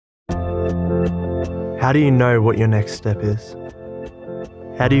How do you know what your next step is?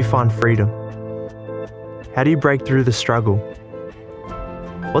 How do you find freedom? How do you break through the struggle?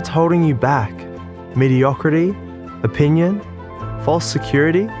 What's holding you back? Mediocrity? Opinion? False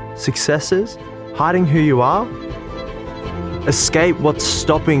security? Successes? Hiding who you are? Escape what's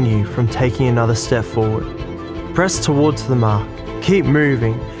stopping you from taking another step forward. Press towards the mark. Keep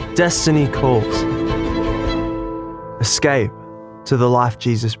moving. Destiny calls. Escape to the life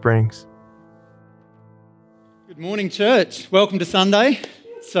Jesus brings. Good morning, church. Welcome to Sunday.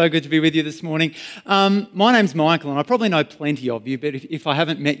 So good to be with you this morning. My name's Michael, and I probably know plenty of you, but if I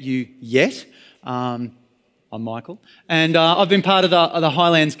haven't met you yet, I'm Michael. And I've been part of the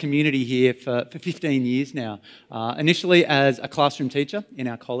Highlands community here for 15 years now, initially as a classroom teacher in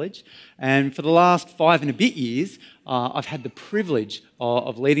our college. And for the last 5 and a bit years, I've had the privilege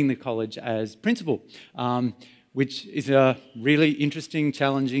of leading the college as principal, which is a really interesting,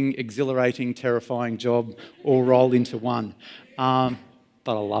 challenging, exhilarating, terrifying job all rolled into one. But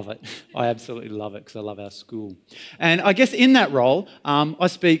I love it. I absolutely love it because I love our school. And I guess in that role, I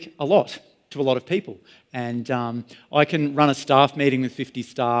speak a lot to a lot of people. And I can run a staff meeting with 50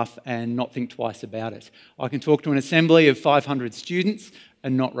 staff and not think twice about it. I can talk to an assembly of 500 students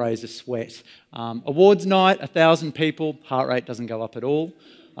and not raise a sweat. Awards night, 1,000 people, heart rate doesn't go up at all.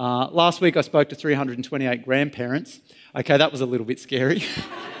 Last week I spoke to 328 grandparents. Okay, that was a little bit scary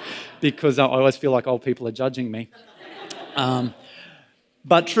because I always feel like old people are judging me.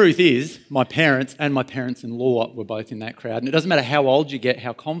 But truth is, my parents and my parents-in-law were both in that crowd. And it doesn't matter how old you get,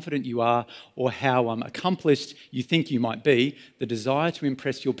 how confident you are, or how accomplished you think you might be, the desire to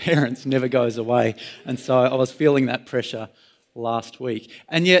impress your parents never goes away. And so I was feeling that pressure last week.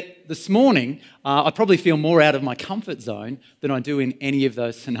 And yet this morning, I probably feel more out of my comfort zone than I do in any of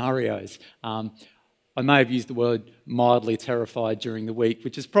those scenarios. I may have used the word mildly terrified during the week,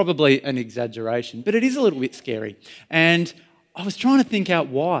 which is probably an exaggeration, but it is a little bit scary. And I was trying to think out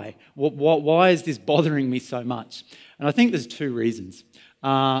why. Why is this bothering me so much? And I think there's 2 reasons.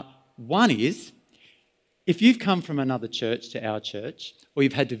 One is, if you've come from another church to our church, or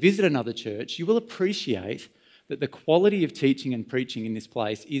you've had to visit another church, you will appreciate that the quality of teaching and preaching in this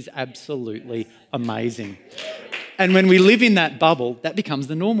place is absolutely amazing. And when we live in that bubble, that becomes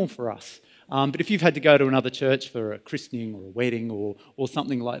the normal for us. But if you've had to go to another church for a christening or a wedding or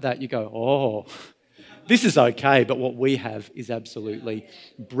something like that, you go, oh, this is okay, but what we have is absolutely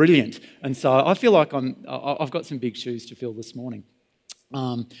brilliant. And so I feel like I've got some big shoes to fill this morning.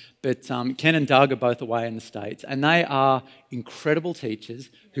 But Ken and Doug are both away in the States, and they are incredible teachers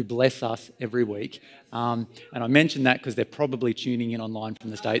who bless us every week. And I mention that because they're probably tuning in online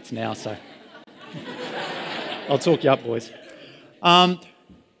from the States now, so I'll talk you up, boys.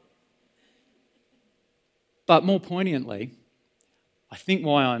 But more poignantly, I think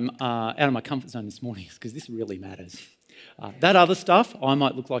why I'm out of my comfort zone this morning is because this really matters. That other stuff, I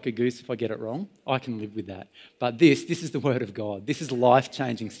might look like a goose if I get it wrong. I can live with that. But this is the Word of God. This is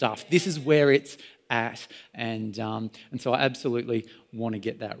life-changing stuff. This is where it's at. And so I absolutely want to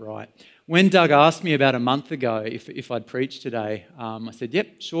get that right. When Doug asked me about a month ago if I'd preach today, I said,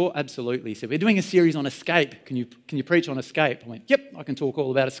 yep, sure, absolutely. He said, we're doing a series on escape. Can you preach on escape? I went, yep, I can talk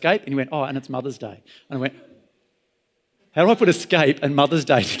all about escape. And he went, oh, and it's Mother's Day. And I went, how do I put escape and Mother's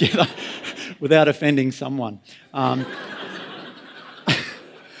Day together without offending someone?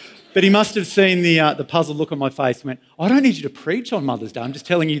 But he must have seen the puzzled look on my face and went, I don't need you to preach on Mother's Day. I'm just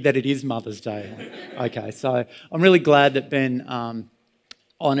telling you that it is Mother's Day. Okay, so I'm really glad that Ben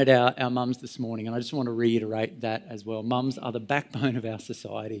honoured our mums this morning, and I just want to reiterate that as well. Mums are the backbone of our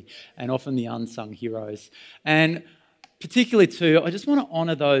society and often the unsung heroes. And particularly too, I just want to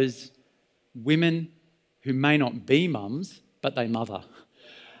honour those women who may not be mums, but they mother.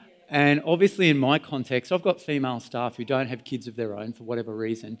 And obviously in my context, I've got female staff who don't have kids of their own for whatever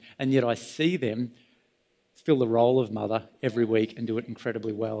reason, and yet I see them fill the role of mother every week and do it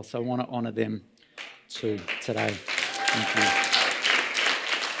incredibly well. So I want to honour them too today. Thank you.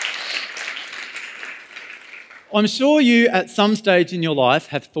 I'm sure you at some stage in your life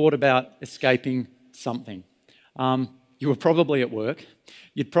have thought about escaping something. You were probably at work,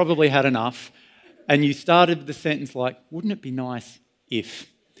 you'd probably had enough, and you started the sentence like, wouldn't it be nice if?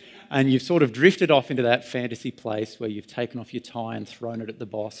 And you've sort of drifted off into that fantasy place where you've taken off your tie and thrown it at the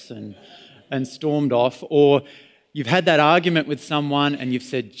boss and stormed off. Or you've had that argument with someone and you've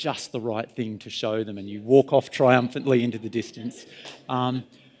said just the right thing to show them and you walk off triumphantly into the distance.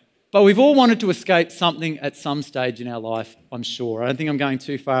 But we've all wanted to escape something at some stage in our life, I'm sure. I don't think I'm going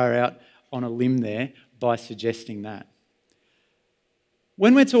too far out on a limb there by suggesting that.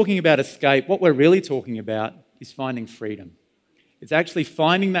 When we're talking about escape, what we're really talking about is finding freedom. It's actually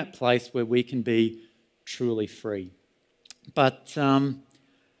finding that place where we can be truly free. But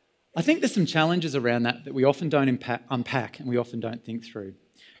I think there's some challenges around that we often don't unpack and we often don't think through.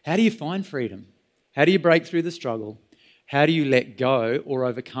 How do you find freedom? How do you break through the struggle? How do you let go or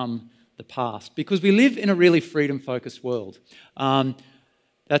overcome the past? Because we live in a really freedom-focused world.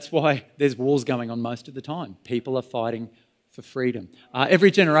 That's why there's wars going on most of the time. People are fighting for freedom.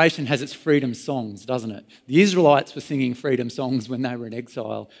 Every generation has its freedom songs, doesn't it? The Israelites were singing freedom songs when they were in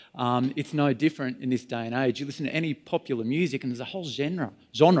exile. It's no different in this day and age. You listen to any popular music and there's a whole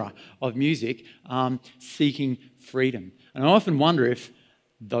genre of music seeking freedom. And I often wonder if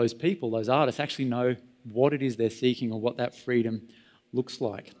those people, those artists, actually know what it is they're seeking or what that freedom looks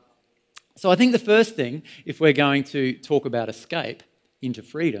like. So I think the first thing, if we're going to talk about escape into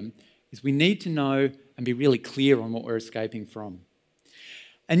freedom, is we need to know and be really clear on what we're escaping from.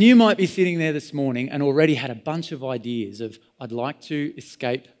 And you might be sitting there this morning and already had a bunch of ideas of, I'd like to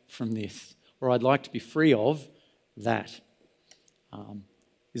escape from this, or I'd like to be free of that.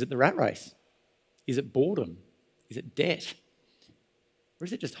 Is it the rat race? Is it boredom? Is it debt? Or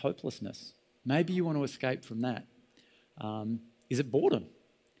is it just hopelessness? Maybe you want to escape from that. Is it boredom?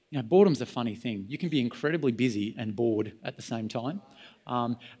 You know, boredom's a funny thing. You can be incredibly busy and bored at the same time.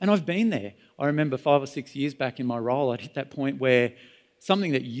 And I've been there. I remember 5 or 6 years back in my role, I'd hit that point where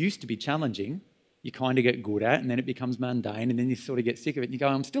something that used to be challenging, you kind of get good at, and then it becomes mundane, and then you sort of get sick of it, and you go,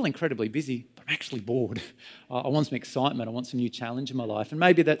 I'm still incredibly busy, but I'm actually bored. I want some excitement. I want some new challenge in my life. And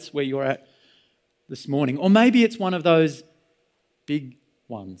maybe that's where you're at this morning. Or maybe it's one of those big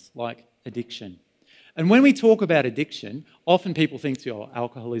ones, like addiction. And when we talk about addiction, often people think,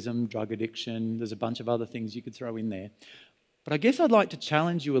 alcoholism, drug addiction, there's a bunch of other things you could throw in there. But I guess I'd like to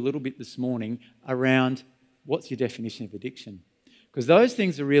challenge you a little bit this morning around what's your definition of addiction? Because those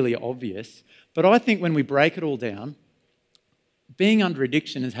things are really obvious. But I think when we break it all down, being under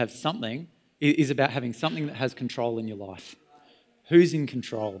addiction is about having something that has control in your life. Who's in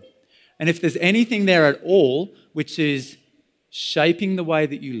control? And if there's anything there at all which is shaping the way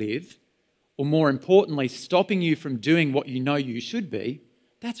that you live, or more importantly, stopping you from doing what you know you should be,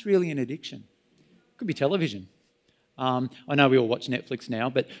 that's really an addiction. It could be television. I know we all watch Netflix now,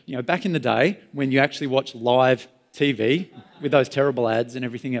 but back in the day when you actually watch live TV with those terrible ads and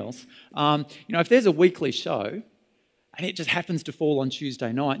everything else, if there's a weekly show and it just happens to fall on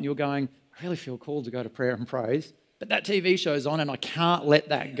Tuesday night and you're going, I really feel called to go to prayer and praise, but that TV show's on and I can't let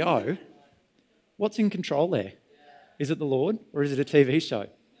that go, what's in control there? Is it the Lord or is it a TV show?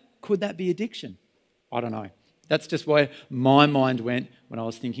 Could that be addiction? I don't know. That's just where my mind went when I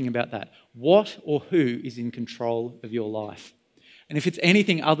was thinking about that. What or who is in control of your life? And if it's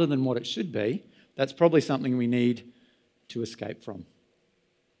anything other than what it should be, that's probably something we need to escape from.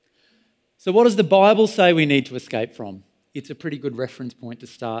 So what does the Bible say we need to escape from? It's a pretty good reference point to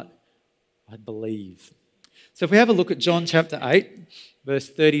start, I believe. So if we have a look at John chapter 8, verse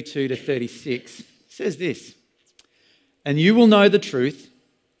 32 to 36, it says this, "And you will know the truth,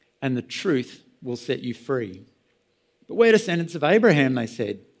 and the truth will set you free." "But we're descendants of Abraham," they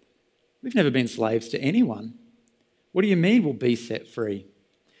said. "We've never been slaves to anyone." "What do you mean we'll be set free?"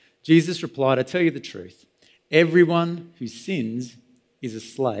 Jesus replied, "I tell you the truth. Everyone who sins is a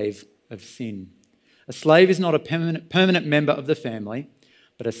slave of sin. A slave is not a permanent member of the family,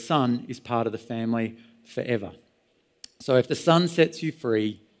 but a son is part of the family forever. So if the Son sets you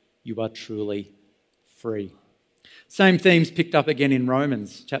free, you are truly free." Same themes picked up again in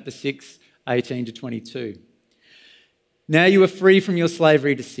Romans chapter 6, 18 to 22. "Now you are free from your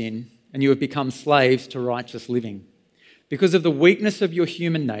slavery to sin, and you have become slaves to righteous living. Because of the weakness of your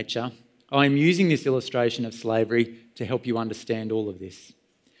human nature, I am using this illustration of slavery to help you understand all of this.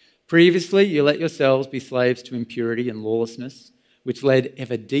 Previously, you let yourselves be slaves to impurity and lawlessness, which led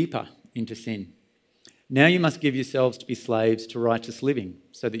ever deeper into sin. Now you must give yourselves to be slaves to righteous living,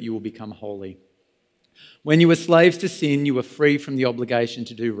 so that you will become holy. When you were slaves to sin, you were free from the obligation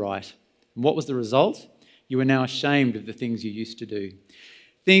to do right. And what was the result? You are now ashamed of the things you used to do.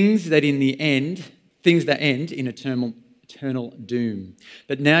 Things that end in eternal doom.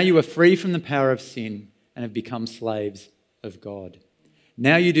 But now you are free from the power of sin and have become slaves of God.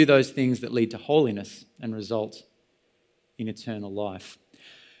 Now you do those things that lead to holiness and result in eternal life."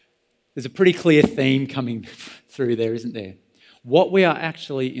 There's a pretty clear theme coming through there, isn't there? What we are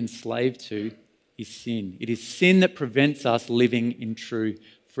actually enslaved to is sin. It is sin that prevents us living in true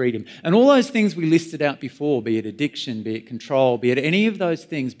freedom. And all those things we listed out before, be it addiction, be it control, be it any of those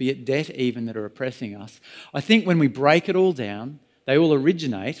things, be it debt even that are oppressing us, I think when we break it all down, they all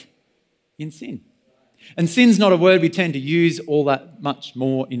originate in sin. And sin's not a word we tend to use all that much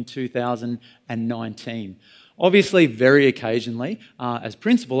more in 2019. Obviously, very occasionally, as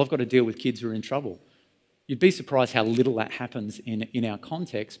principal, I've got to deal with kids who are in trouble. You'd be surprised how little that happens in our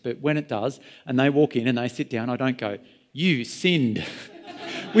context, but when it does, and they walk in and they sit down, I don't go, "You sinned."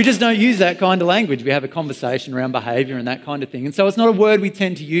 We just don't use that kind of language. We have a conversation around behaviour and that kind of thing. And so it's not a word we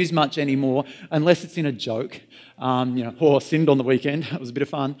tend to use much anymore unless it's in a joke. "Oh, sinned on the weekend. That was a bit of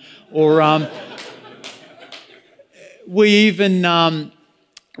fun." Or we even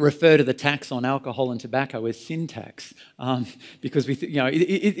refer to the tax on alcohol and tobacco as sin tax because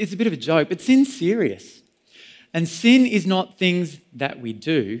it's a bit of a joke, but sin's serious. And sin is not things that we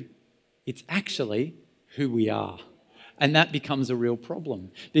do, it's actually who we are. And that becomes a real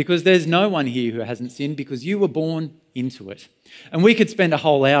problem because there's no one here who hasn't sinned because you were born into it. And we could spend a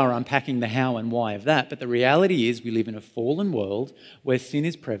whole hour unpacking the how and why of that, but the reality is we live in a fallen world where sin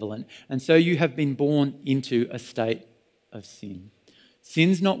is prevalent, and so you have been born into a state of sin.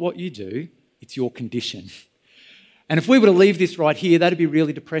 Sin's not what you do, it's your condition. And if we were to leave this right here, that'd be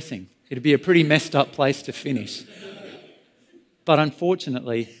really depressing. It'd be a pretty messed up place to finish. But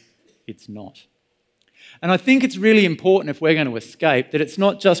unfortunately, it's not. And I think it's really important if we're going to escape that it's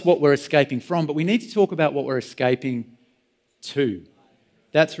not just what we're escaping from, but we need to talk about what we're escaping to.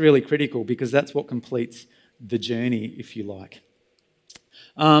 That's really critical because that's what completes the journey, if you like.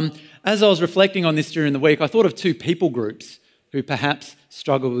 As I was reflecting on this during the week, I thought of two people groups who perhaps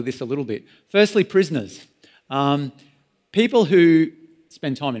struggle with this a little bit. Firstly, prisoners. People who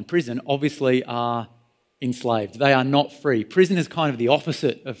spend time in prison obviously are enslaved. They are not free. Prison is kind of the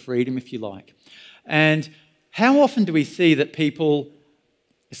opposite of freedom, if you like. And how often do we see that people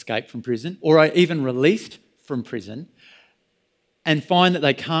escape from prison or are even released from prison and find that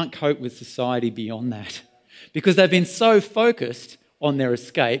they can't cope with society beyond that? Because they've been so focused on their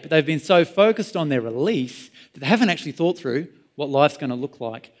escape, they've been so focused on their release that they haven't actually thought through what life's going to look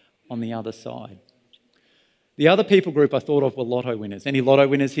like on the other side. The other people group I thought of were lotto winners. Any lotto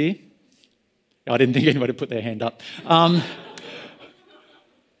winners here? I didn't think anybody put their hand up.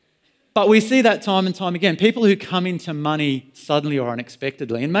 But we see that time and time again. People who come into money suddenly or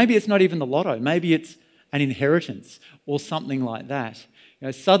unexpectedly, and maybe it's not even the lotto, maybe it's an inheritance or something like that.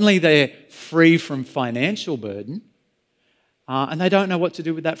 Suddenly they're free from financial burden and they don't know what to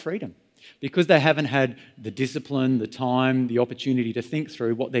do with that freedom because they haven't had the discipline, the time, the opportunity to think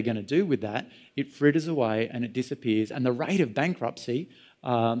through what they're going to do with that. It fritters away and it disappears, and the rate of bankruptcy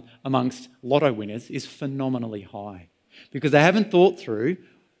amongst lotto winners is phenomenally high because they haven't thought through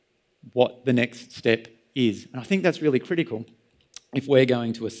what the next step is. And I think that's really critical if we're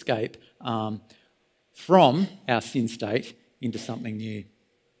going to escape from our sin state into something new.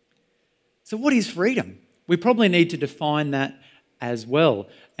 So what is freedom? We probably need to define that as well.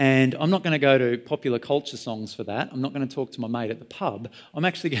 And I'm not going to go to popular culture songs for that. I'm not going to talk to my mate at the pub. I'm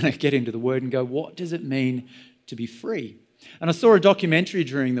actually going to get into the word and go, what does it mean to be free? And I saw a documentary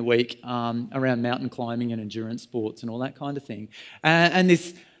during the week around mountain climbing and endurance sports and all that kind of thing. And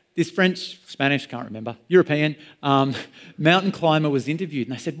this French, Spanish, can't remember, European mountain climber was interviewed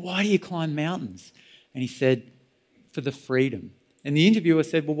and they said, "Why do you climb mountains?" And he said, "For the freedom." And the interviewer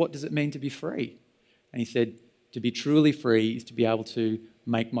said, "Well, what does it mean to be free?" And he said, "To be truly free is to be able to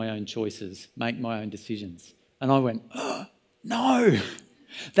make my own choices, make my own decisions." And I went, "Oh, no,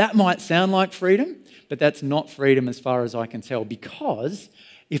 that might sound like freedom, but that's not freedom as far as I can tell, because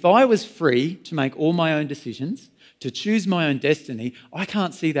if I was free to make all my own decisions, to choose my own destiny, I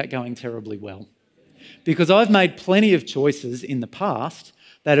can't see that going terribly well. Because I've made plenty of choices in the past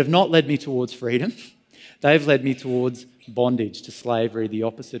that have not led me towards freedom. They've led me towards bondage, to slavery, the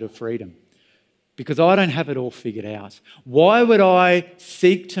opposite of freedom. Because I don't have it all figured out. Why would I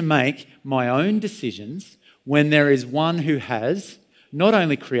seek to make my own decisions when there is one who has not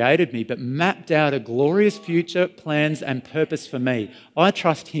only created me, but mapped out a glorious future, plans and purpose for me? I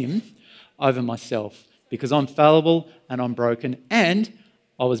trust him over myself, because I'm fallible and I'm broken and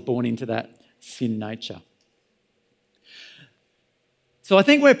I was born into that sin nature. So I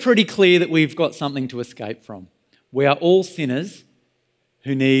think we're pretty clear that we've got something to escape from. We are all sinners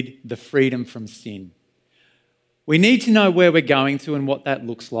who need the freedom from sin. We need to know where we're going to and what that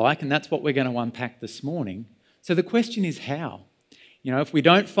looks like, and that's what we're going to unpack this morning. So the question is how? If we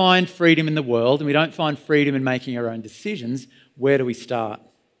don't find freedom in the world and we don't find freedom in making our own decisions, where do we start?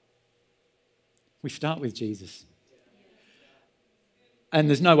 We start with Jesus. And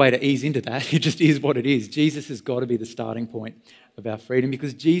there's no way to ease into that. It just is what it is. Jesus has got to be the starting point of our freedom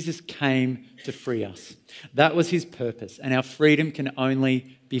because Jesus came to free us. That was his purpose, and our freedom can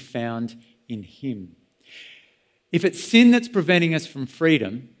only be found in him. If it's sin that's preventing us from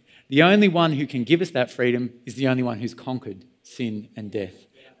freedom, the only one who can give us that freedom is the only one who's conquered sin and death,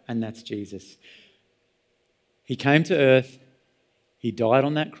 and that's Jesus. He came to earth, he died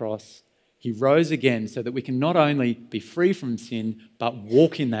on that cross, He rose again so that we can not only be free from sin, but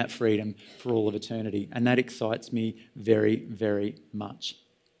walk in that freedom for all of eternity. And that excites me very, very much.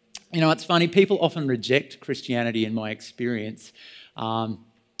 You know, it's funny, people often reject Christianity in my experience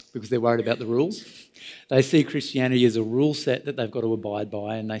because they're worried about the rules. They see Christianity as a rule set that they've got to abide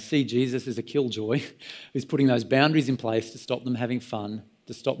by, and they see Jesus as a killjoy who's putting those boundaries in place to stop them having fun,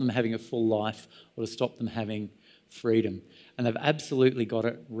 to stop them having a full life, or to stop them having freedom. And they've absolutely got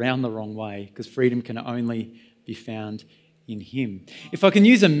it round the wrong way, because freedom can only be found in him. If I can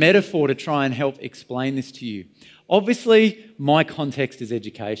use a metaphor to try and help explain this to you. Obviously, my context is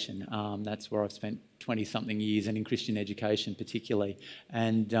education. That's where I've spent 20-something years, and in Christian education particularly.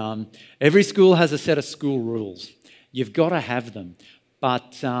 And every school has a set of school rules. You've got to have them.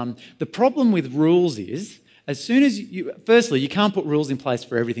 But the problem with rules is, as soon as firstly, you can't put rules in place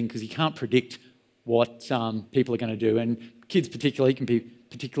for everything because you can't predict what people are going to do. And kids particularly can be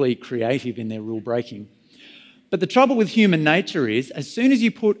particularly creative in their rule breaking. But the trouble with human nature is, as soon as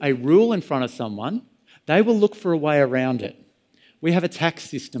you put a rule in front of someone, they will look for a way around it. We have a tax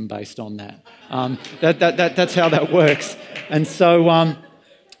system based on that. That's how that works. And so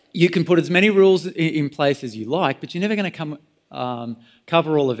you can put as many rules in place as you like, but you're never going to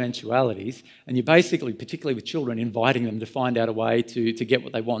cover all eventualities. And you're basically, particularly with children, inviting them to find out a way to get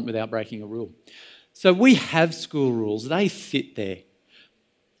what they want without breaking a rule. So we have school rules. They sit there.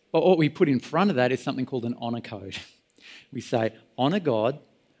 But what we put in front of that is something called an honour code. We say, honour God,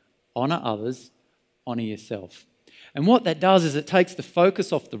 honour others, honour yourself. And what that does is it takes the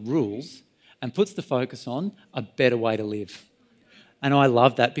focus off the rules and puts the focus on a better way to live. And I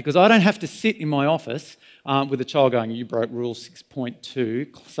love that because I don't have to sit in my office with a child going, you broke rule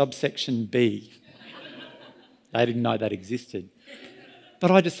 6.2, subsection B. They didn't know that existed.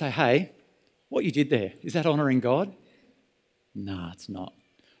 But I just say, hey, what you did there, is that honouring God? No, it's not.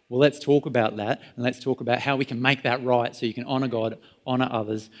 Well, let's talk about that, and let's talk about how we can make that right so you can honour God, honour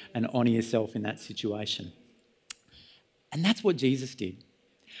others, and honour yourself in that situation. And that's what Jesus did.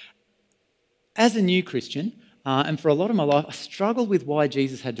 As a new Christian, and for a lot of my life, I struggled with why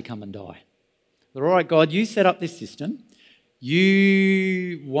Jesus had to come and die. But, all right, God, you set up this system.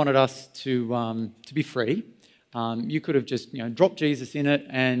 You wanted us to be free. You could have just dropped Jesus in it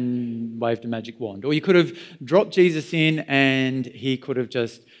and waved a magic wand. Or you could have dropped Jesus in and he could have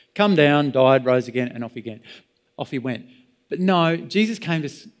just come down, died, rose again, and off he went. But no, Jesus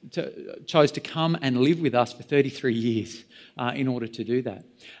chose to come and live with us for 33 years in order to do that.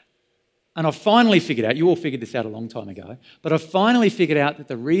 And I've finally figured out, you all figured this out a long time ago, but I've finally figured out that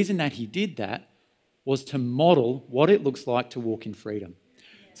the reason that he did that was to model what it looks like to walk in freedom.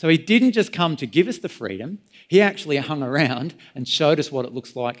 So he didn't just come to give us the freedom, he actually hung around and showed us what it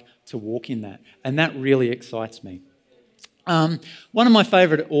looks like to walk in that. And that really excites me. One of my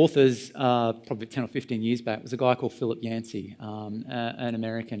favourite authors, probably 10 or 15 years back, was a guy called Philip Yancey, an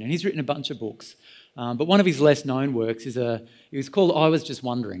American, and he's written a bunch of books. But one of his less known works is it was called I Was Just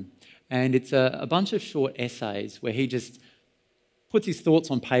Wondering. And it's a bunch of short essays where he just puts his thoughts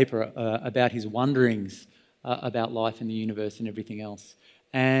on paper about his wonderings about life and the universe and everything else.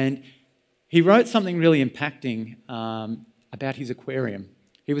 And he wrote something really impacting about his aquarium.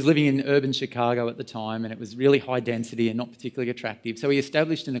 He was living in urban Chicago at the time and it was really high density and not particularly attractive. So he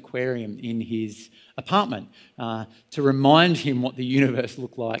established an aquarium in his apartment to remind him what the universe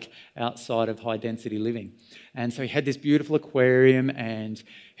looked like outside of high density living. And so he had this beautiful aquarium and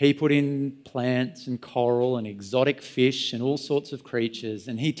he put in plants and coral and exotic fish and all sorts of creatures,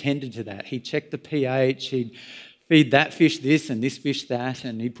 and he tended to that. He checked the pH, he'd feed that fish this and this fish that,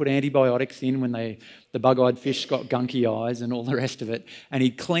 and he'd put antibiotics in when the bug-eyed fish got gunky eyes and all the rest of it. And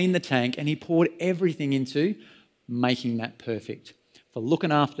he'd clean the tank and he poured everything into making that perfect, for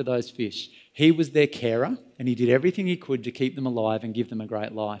looking after those fish. He was their carer and he did everything he could to keep them alive and give them a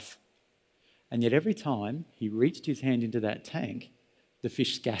great life. And yet every time he reached his hand into that tank, the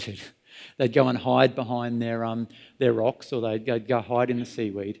fish scattered. They'd go and hide behind their rocks, or they'd go hide in the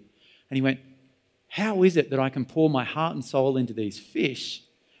seaweed. And he went, how is it that I can pour my heart and soul into these fish,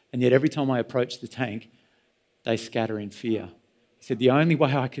 and yet every time I approach the tank, they scatter in fear? He said, the only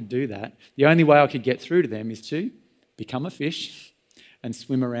way I could do that, the only way I could get through to them is to become a fish and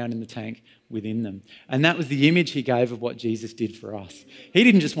swim around in the tank within them. And that was the image he gave of what Jesus did for us. He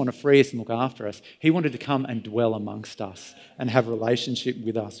didn't just want to free us and look after us. He wanted to come and dwell amongst us and have a relationship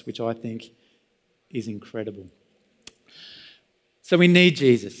with us, which I think is incredible. So we need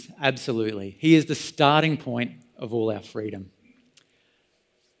Jesus, absolutely. He is the starting point of all our freedom.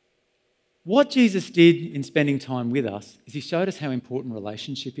 What Jesus did in spending time with us is he showed us how important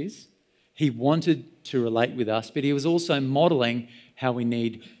relationship is. He wanted to relate with us, but he was also modelling how we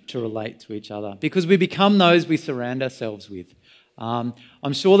need to relate to each other, because we become those we surround ourselves with. I'm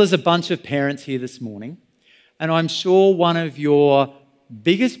sure there's a bunch of parents here this morning, and I'm sure one of your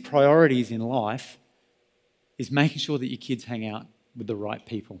biggest priorities in life is making sure that your kids hang out with the right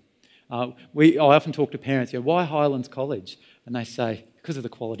people. I often talk to parents, why Highlands College? And they say, because of the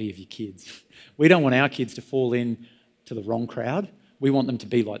quality of your kids. We don't want our kids to fall in to the wrong crowd. We want them to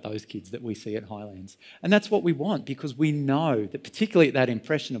be like those kids that we see at Highlands. And that's what we want, because we know that particularly at that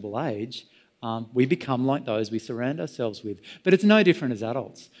impressionable age, we become like those we surround ourselves with. But it's no different as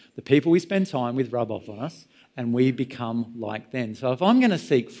adults. The people we spend time with rub off on us, and we become like them. So if I'm going to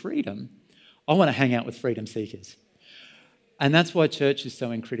seek freedom, I want to hang out with freedom seekers. And that's why church is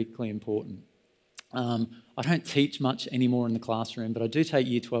so critically important. I don't teach much anymore in the classroom, but I do take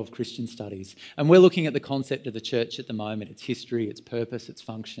Year 12 Christian studies. And we're looking at the concept of the church at the moment, its history, its purpose, its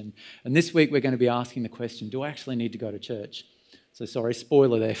function. And this week we're going to be asking the question, do I actually need to go to church? So sorry,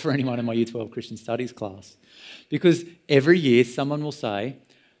 spoiler there for anyone in my Year 12 Christian studies class. Because every year someone will say,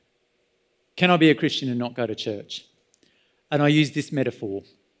 can I be a Christian and not go to church? And I use this metaphor.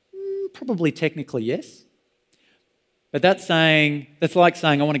 Probably technically yes. But that's like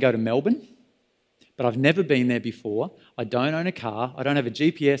saying I want to go to Melbourne, but I've never been there before. I don't own a car. I don't have a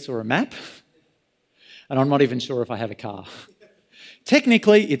GPS or a map. And I'm not even sure if I have a car.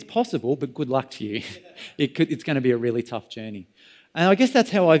 Technically, it's possible, but good luck to you. It's going to be a really tough journey. And I guess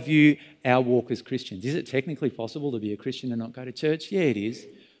that's how I view our walk as Christians. Is it technically possible to be a Christian and not go to church? Yeah, it is.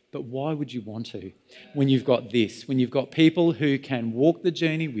 But why would you want to when you've got this, when you've got people who can walk the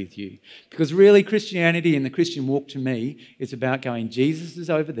journey with you? Because really Christianity and the Christian walk to me is about going, Jesus is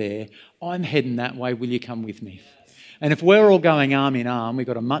over there, I'm heading that way, will you come with me? And if we're all going arm in arm, we've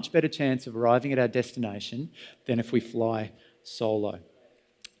got a much better chance of arriving at our destination than if we fly solo.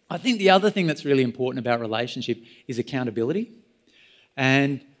 I think the other thing that's really important about relationship is accountability.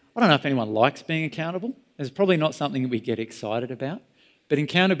 And I don't know if anyone likes being accountable. It's probably not something that we get excited about. But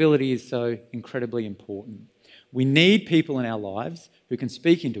accountability is so incredibly important. We need people in our lives who can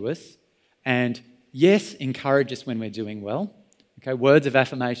speak into us and, yes, encourage us when we're doing well. Okay, words of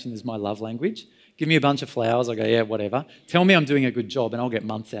affirmation is my love language. Give me a bunch of flowers, I go, yeah, whatever. Tell me I'm doing a good job and I'll get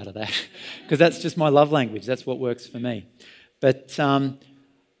months out of that because that's just my love language. That's what works for me. But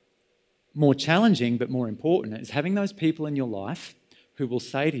more challenging but more important is having those people in your life who will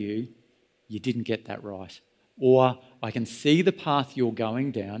say to you, you didn't get that right. Or, I can see the path you're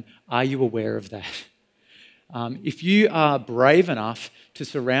going down. Are you aware of that? If you are brave enough to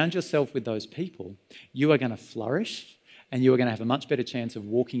surround yourself with those people, you are going to flourish and you are going to have a much better chance of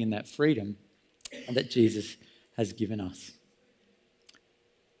walking in that freedom that Jesus has given us.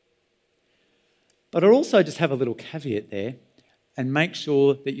 But I'd also just have a little caveat there and make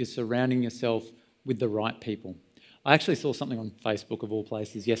sure that you're surrounding yourself with the right people. I actually saw something on Facebook, of all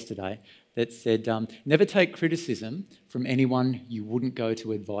places, yesterday that said, never take criticism from anyone you wouldn't go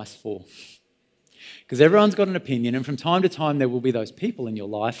to advice for. Because everyone's got an opinion, and from time to time there will be those people in your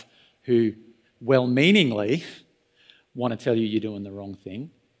life who, well-meaningly, want to tell you you're doing the wrong thing,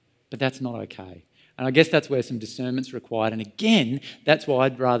 but that's not okay. And I guess that's where some discernment's required. And again, that's why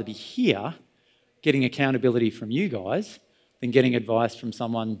I'd rather be here getting accountability from you guys than getting advice from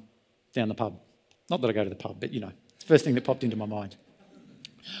someone down the pub. Not that I go to the pub, but it's the first thing that popped into my mind.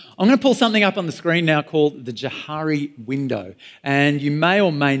 I'm going to pull something up on the screen now called the Johari window. And you may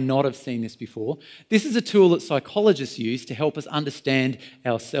or may not have seen this before. This is a tool that psychologists use to help us understand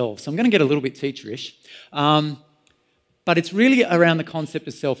ourselves. So I'm going to get a little bit teacherish. But it's really around the concept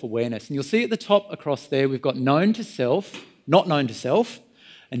of self-awareness. And you'll see at the top across there, we've got known to self, not known to self.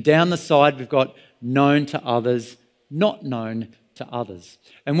 And down the side, we've got known to others, not known to others.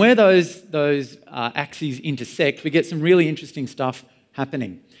 And where those axes intersect, we get some really interesting stuff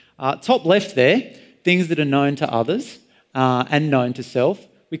happening. Top left there, things that are known to others and known to self,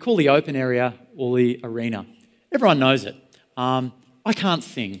 we call the open area or the arena. Everyone knows it. I can't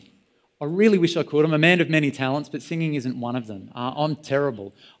sing. I really wish I could. I'm a man of many talents, but singing isn't one of them. I'm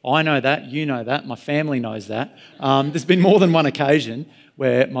terrible. I know that, you know that, my family knows that. There's been more than one occasion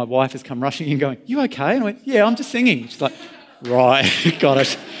where my wife has come rushing in going, "You okay?" And I went, "Yeah, I'm just singing." She's like, "Right, got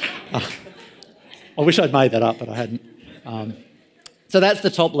it." I wish I'd made that up, but I hadn't. So that's the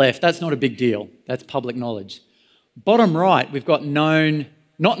top left. That's not a big deal. That's public knowledge. Bottom right, we've got known,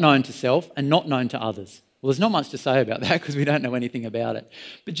 not known to self and not known to others. Well, there's not much to say about that because we don't know anything about it.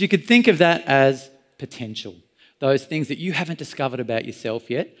 But you could think of that as potential. Those things that you haven't discovered about yourself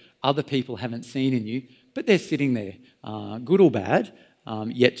yet, other people haven't seen in you, but they're sitting there, good or bad,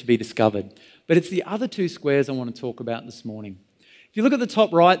 yet to be discovered. But it's the other two squares I want to talk about this morning. If you look at the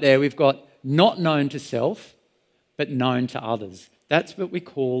top right there, we've got not known to self, but known to others. That's what we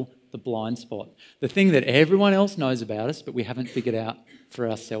call the blind spot. The thing that everyone else knows about us, but we haven't figured out for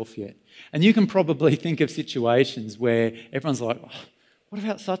ourselves yet. And you can probably think of situations where everyone's like, oh, what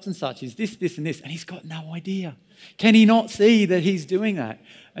about such and such? Is this, this and this? And he's got no idea. Can he not see that he's doing that?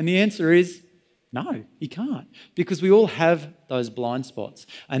 And the answer is no, he can't. Because we all have those blind spots.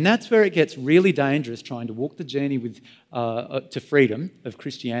 And that's where it gets really dangerous trying to walk the journey to freedom of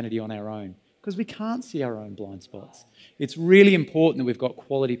Christianity on our own. Because we can't see our own blind spots. It's really important that we've got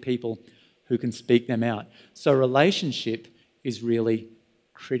quality people who can speak them out. So relationship is really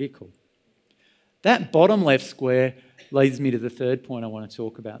critical. That bottom left square leads me to the third point I want to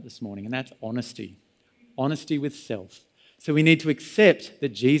talk about this morning, and that's honesty. Honesty with self. So we need to accept that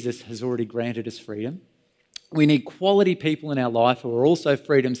Jesus has already granted us freedom. We need quality people in our life who are also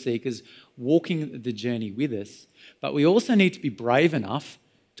freedom seekers walking the journey with us. But we also need to be brave enough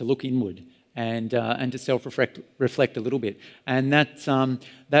to look inward and to self-reflect a little bit. And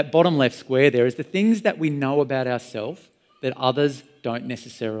that bottom left square there is the things that we know about ourselves that others don't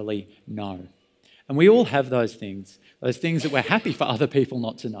necessarily know. And we all have those things that we're happy for other people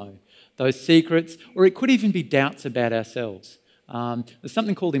not to know, those secrets, or it could even be doubts about ourselves. There's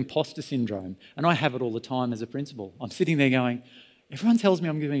something called imposter syndrome, and I have it all the time as a principal. I'm sitting there going, everyone tells me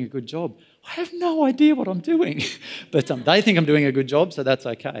I'm doing a good job. I have no idea what I'm doing. But they think I'm doing a good job, so that's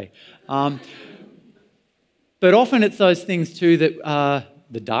okay. But often it's those things too that are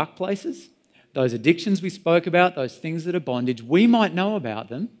the dark places, those addictions we spoke about, those things that are bondage. We might know about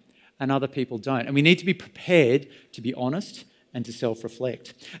them and other people don't. And we need to be prepared to be honest and to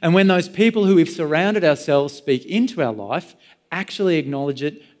self-reflect. And when those people who we've surrounded ourselves speak into our life, actually acknowledge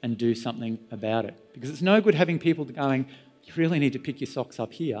it and do something about it. Because it's no good having people going, you really need to pick your socks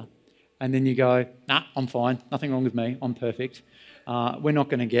up here. And then you go, nah, I'm fine. Nothing wrong with me. I'm perfect. We're not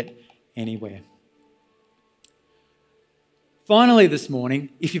going to get anywhere. Finally this morning,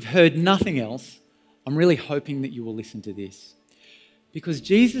 if you've heard nothing else, I'm really hoping that you will listen to this. Because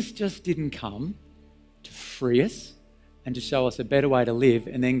Jesus just didn't come to free us and to show us a better way to live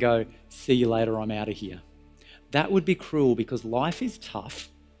and then go, see you later, I'm out of here. That would be cruel because life is tough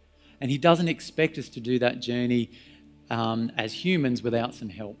and he doesn't expect us to do that journey as humans without some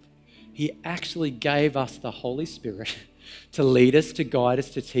help. He actually gave us the Holy Spirit to lead us, to guide us,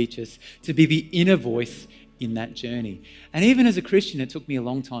 to teach us, to be the inner voice in that journey. And even as a Christian, it took me a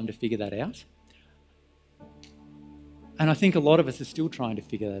long time to figure that out. And I think a lot of us are still trying to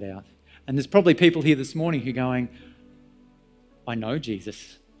figure that out. And there's probably people here this morning who are going, I know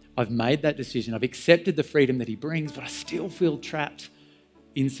Jesus. I've made that decision. I've accepted the freedom that he brings, but I still feel trapped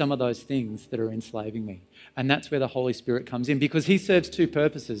in some of those things that are enslaving me. And that's where the Holy Spirit comes in because he serves two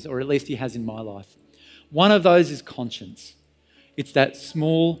purposes, or at least he has in my life. One of those is conscience. It's that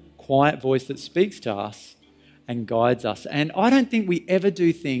small, quiet voice that speaks to us and guides us. And I don't think we ever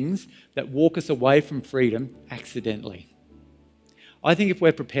do things that walk us away from freedom accidentally. I think if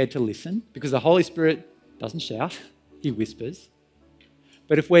we're prepared to listen, because the Holy Spirit doesn't shout, he whispers.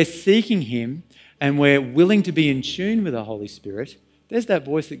 But if we're seeking him and we're willing to be in tune with the Holy Spirit, there's that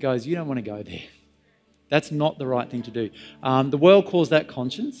voice that goes, you don't want to go there. That's not the right thing to do. The world calls that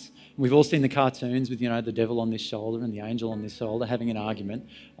conscience. We've all seen the cartoons with, the devil on this shoulder and the angel on this shoulder having an argument.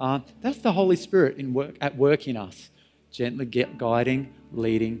 That's the Holy Spirit at work in us, gently guiding,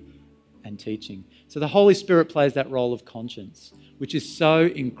 leading, and teaching. So the Holy Spirit plays that role of conscience, which is so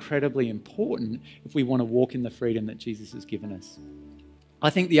incredibly important if we want to walk in the freedom that Jesus has given us. I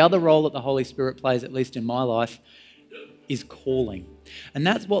think the other role that the Holy Spirit plays, at least in my life, is calling. And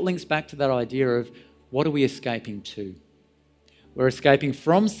that's what links back to that idea of what are we escaping to? We're escaping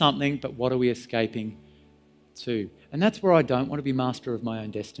from something, but what are we escaping to? And that's where I don't want to be master of my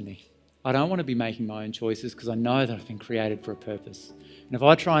own destiny. I don't want to be making my own choices because I know that I've been created for a purpose. And if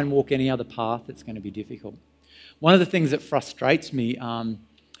I try and walk any other path, it's going to be difficult. One of the things that frustrates me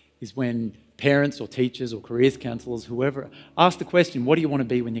is when parents or teachers or careers counsellors, whoever, ask the question, what do you want to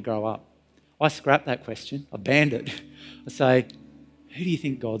be when you grow up? I scrap that question. I banned it. I say, who do you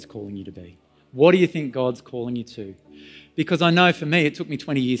think God's calling you to be? What do you think God's calling you to? Because I know for me, it took me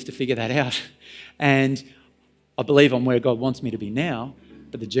 20 years to figure that out. And I believe I'm where God wants me to be now,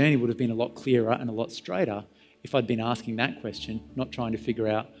 but the journey would have been a lot clearer and a lot straighter if I'd been asking that question, not trying to figure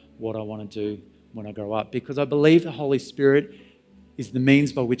out what I want to do when I grow up. Because I believe the Holy Spirit is the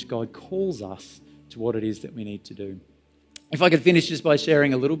means by which God calls us to what it is that we need to do. If I could finish just by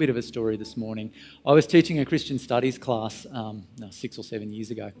sharing a little bit of a story this morning. I was teaching a Christian studies class 6 or 7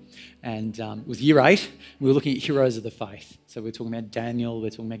 years ago, and it was year 8. We were looking at heroes of the faith. So we're talking about Daniel, we're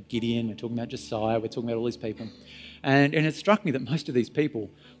talking about Gideon, we're talking about Josiah, we're talking about all these people. And it struck me that most of these people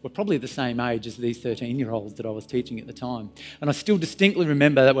were probably the same age as these 13-year-olds that I was teaching at the time. And I still distinctly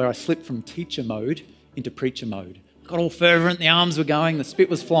remember that where I slipped from teacher mode into preacher mode. I got all fervent, the arms were going, the spit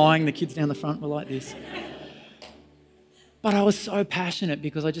was flying, the kids down the front were like this. But I was so passionate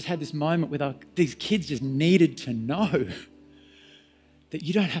because I just had this moment where these kids just needed to know that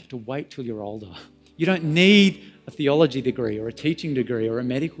you don't have to wait till you're older. You don't need a theology degree or a teaching degree or a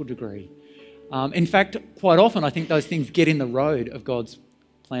medical degree. In fact, quite often I think those things get in the road of God's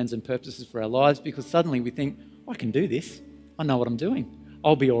plans and purposes for our lives because suddenly we think, I can do this. I know what I'm doing.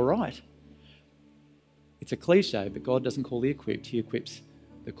 I'll be all right. It's a cliche, but God doesn't call the equipped. He equips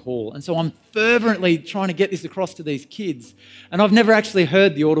the call. And so I'm fervently trying to get this across to these kids. And I've never actually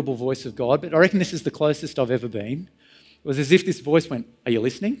heard the audible voice of God, but I reckon this is the closest I've ever been. It was as if this voice went, are you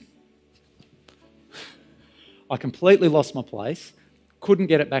listening? I completely lost my place, couldn't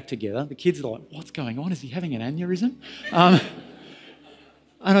get it back together. The kids are like, what's going on? Is he having an aneurysm? And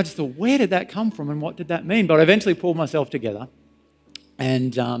I just thought, where did that come from and what did that mean? But I eventually pulled myself together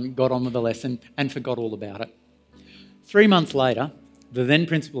and got on with the lesson and forgot all about it. 3 months later, the then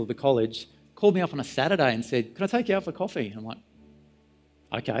principal of the college called me up on a Saturday and said, can I take you out for coffee? I'm like,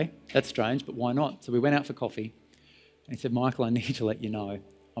 okay, that's strange, but why not? So we went out for coffee and he said, Michael, I need to let you know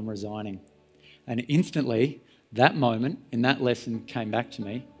I'm resigning. And instantly, that moment in that lesson came back to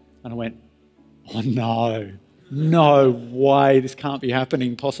me and I went, oh no way, this can't be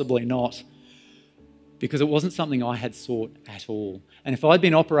happening, possibly not. Because it wasn't something I had sought at all. And if I'd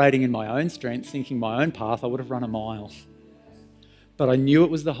been operating in my own strength, thinking my own path, I would have run a mile. But I knew it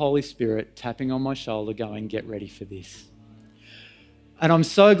was the Holy Spirit tapping on my shoulder going, get ready for this. And I'm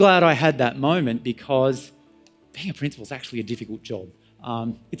so glad I had that moment because being a principal is actually a difficult job.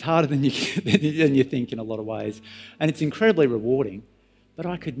 It's harder than you think in a lot of ways. And it's incredibly rewarding, but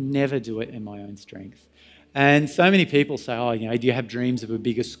I could never do it in my own strength. And so many people say, oh, do you have dreams of a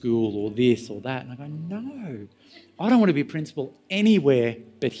bigger school or this or that? And I go, no, I don't want to be principal anywhere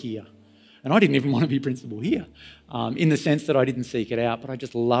but here. And I didn't even want to be principal here in the sense that I didn't seek it out, but I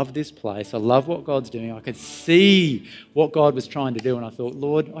just love this place. I love what God's doing. I could see what God was trying to do. And I thought,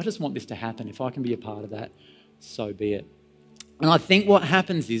 Lord, I just want this to happen. If I can be a part of that, so be it. And I think what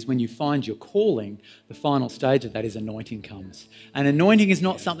happens is when you find your calling, the final stage of that is anointing comes. And anointing is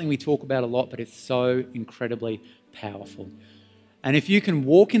not something we talk about a lot, but it's so incredibly powerful. And if you can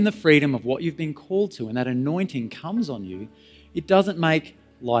walk in the freedom of what you've been called to and that anointing comes on you, it doesn't make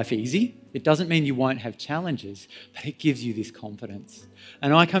life easy. It doesn't mean you won't have challenges, but it gives you this confidence.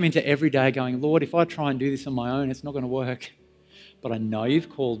 And I come into every day going, Lord, if I try and do this on my own, it's not going to work. But I know you've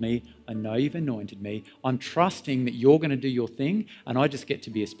called me. I know you've anointed me. I'm trusting that you're going to do your thing, and I just get to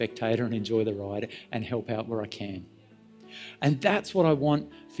be a spectator and enjoy the ride and help out where I can. And that's what I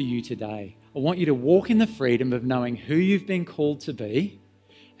want for you today. I want you to walk in the freedom of knowing who you've been called to be,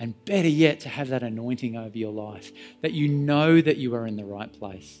 and better yet, to have that anointing over your life, that you know that you are in the right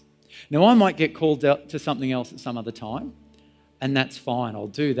place. Now, I might get called out to something else at some other time, and that's fine. I'll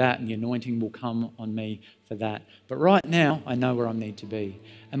do that, and the anointing will come on me for that. But right now, I know where I need to be.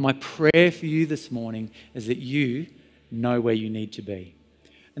 And my prayer for you this morning is that you know where you need to be.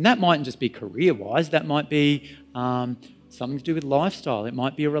 And that mightn't just be career-wise. That might be something to do with lifestyle. It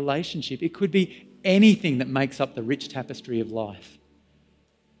might be a relationship. It could be anything that makes up the rich tapestry of life.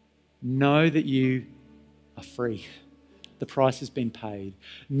 Know that you are free. The price has been paid.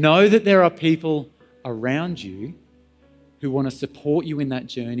 Know that there are people around you who want to support you in that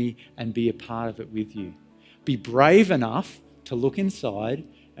journey and be a part of it with you. Be brave enough to look inside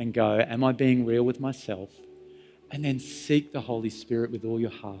and go, am I being real with myself? And then seek the Holy Spirit with all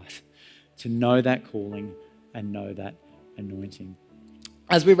your heart to know that calling and know that anointing.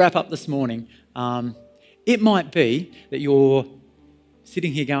 As we wrap up this morning, it might be that you're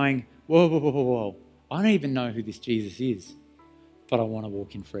sitting here going, whoa, I don't even know who this Jesus is, but I want to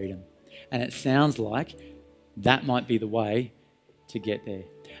walk in freedom. And it sounds like that might be the way to get there.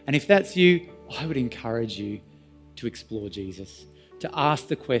 And if that's you, I would encourage you to explore Jesus, to ask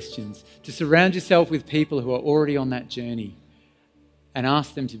the questions, to surround yourself with people who are already on that journey and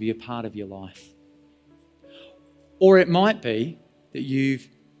ask them to be a part of your life. Or it might be that you've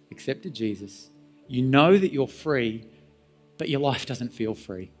accepted Jesus. You know that you're free, but your life doesn't feel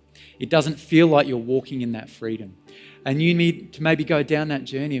free. It doesn't feel like you're walking in that freedom. And you need to maybe go down that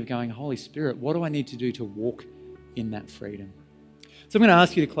journey of going, Holy Spirit, what do I need to do to walk in that freedom? So I'm going to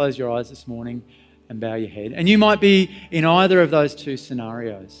ask you to close your eyes this morning and bow your head. And you might be in either of those two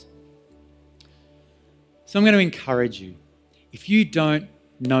scenarios. So I'm going to encourage you. If you don't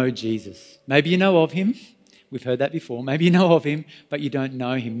know Jesus, maybe you know of him. We've heard that before. Maybe you know of him, but you don't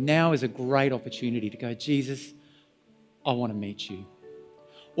know him. Now is a great opportunity to go, Jesus, I want to meet you.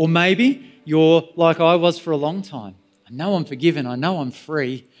 Or maybe you're like I was for a long time. I know I'm forgiven. I know I'm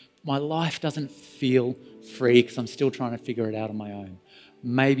free. My life doesn't feel free because I'm still trying to figure it out on my own.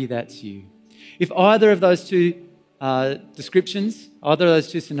 Maybe that's you. If either of those two descriptions, either of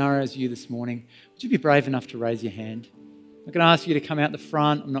those two scenarios are you this morning, would you be brave enough to raise your hand? I'm not going to ask you to come out the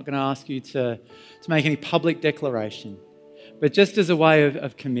front. I'm not going to ask you to make any public declaration. But just as a way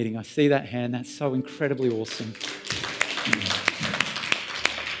of committing, I see that hand. That's so incredibly awesome.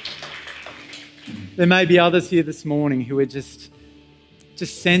 There may be others here this morning who are just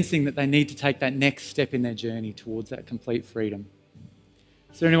sensing that they need to take that next step in their journey towards that complete freedom.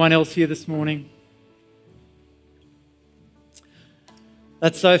 Is there anyone else here this morning?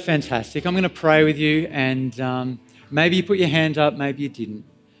 That's so fantastic. I'm going to pray with you, and maybe you put your hand up, maybe you didn't.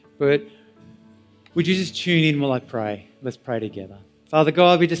 But would you just tune in while I pray? Let's pray together. Father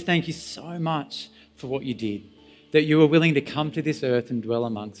God, we just thank you so much for what you did, that you were willing to come to this earth and dwell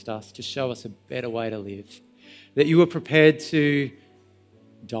amongst us to show us a better way to live, that you were prepared to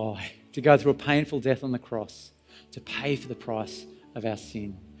die, to go through a painful death on the cross, to pay for the price of our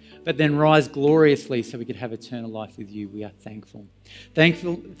sin, but then rise gloriously so we could have eternal life with you. We are thankful. Thank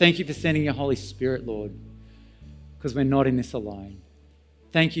you for sending your Holy Spirit, Lord, because we're not in this alone.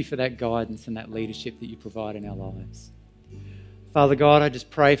 Thank you for that guidance and that leadership that you provide in our lives. Father God, I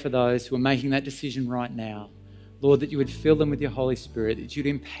just pray for those who are making that decision right now. Lord, that you would fill them with your Holy Spirit, that you'd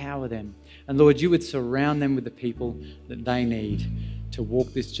empower them. And Lord, you would surround them with the people that they need to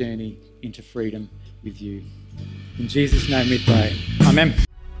walk this journey into freedom with you. In Jesus' name we pray. Amen.